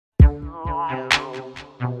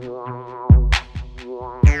I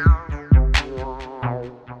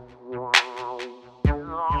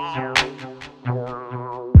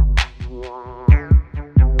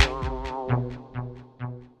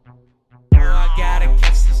gotta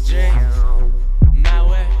catch these dreams my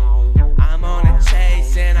way. I'm on a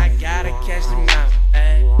chase and I gotta catch them my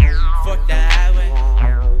way. Fuck the highway,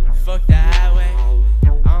 fuck the highway.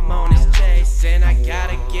 I'm on this chase and I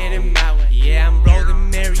gotta get in my way. Yeah, I'm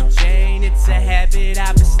rolling Mary Jane, it's a habit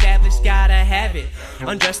I've established, gotta have it.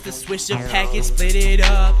 Undress the swisher package, split it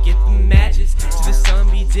up, get the matches. To the sun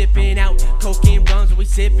be dipping out, cocaine runs when we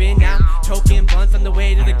sipping out. Choking blunts on the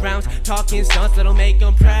way to the grounds, talking stunts that'll make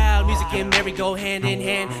them proud. Music and Mary go hand in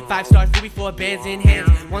hand, 5-star 3-4 bands in hands.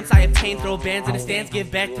 Once I obtain, throw bands in the stands, give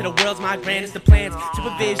back to the world's my grandest of plans.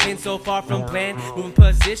 Supervision so far from plan, moving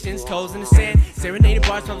positions, toes in the sand. Serenading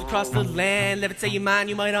bars from across the land, levitate your mind,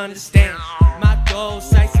 you might understand. My goals,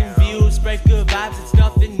 sights and views, spread good vibes, it's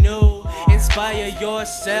nothing new. Inspire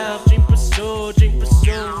yourself, dream pursue, dream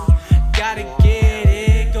pursue. Gotta get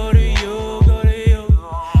it, go to you, go to you.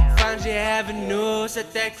 Find your avenue,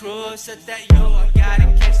 set that cruise, set that yo. I gotta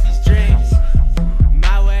catch these dreams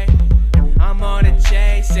my way. I'm on a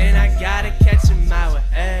chase and I gotta catch them my way.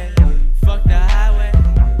 Ay, fuck the highway,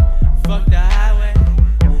 fuck the highway.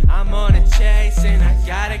 I'm on a chase and I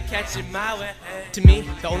gotta catch it my way. To me,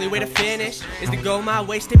 the only way to finish is to go my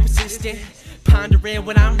way, stay persistent. Pondering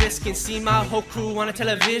what I'm risking, see my whole crew on a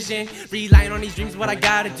television. Relying on these dreams, what I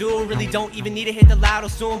gotta do. Really don't even need to hit the lotto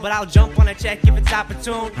soon, but I'll jump on a check if it's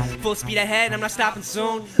opportune. Full speed ahead, I'm not stopping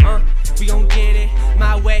soon. We gon' get it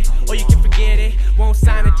my way, or you can forget it. Won't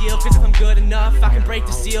sign a deal, cause if I'm good enough, I can break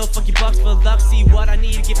the seal. Fuck your bucks for luck, see what I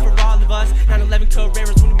need to get for all of us. 911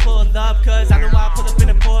 Carreras when we pull up, cause I know I'll pull up in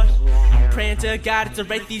a Porsche. Praying to God to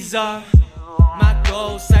rate these up. My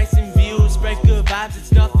goals, sights and views, spread good vibes,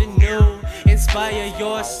 it's nothing new. Inspire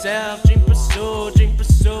yourself, dream pursue, dream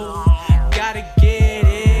pursue. Gotta get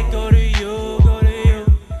it, go to you, go to you.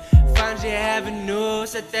 Find your avenue,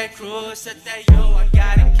 set that cruise, set that yo. I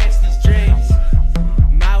gotta catch these dreams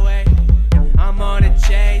my way. I'm on a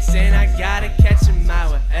chase and I gotta catch them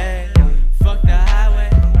my way. Ay, fuck the highway,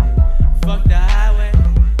 fuck the highway.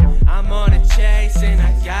 I'm on a chase and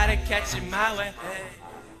I gotta catch it my way. Ay.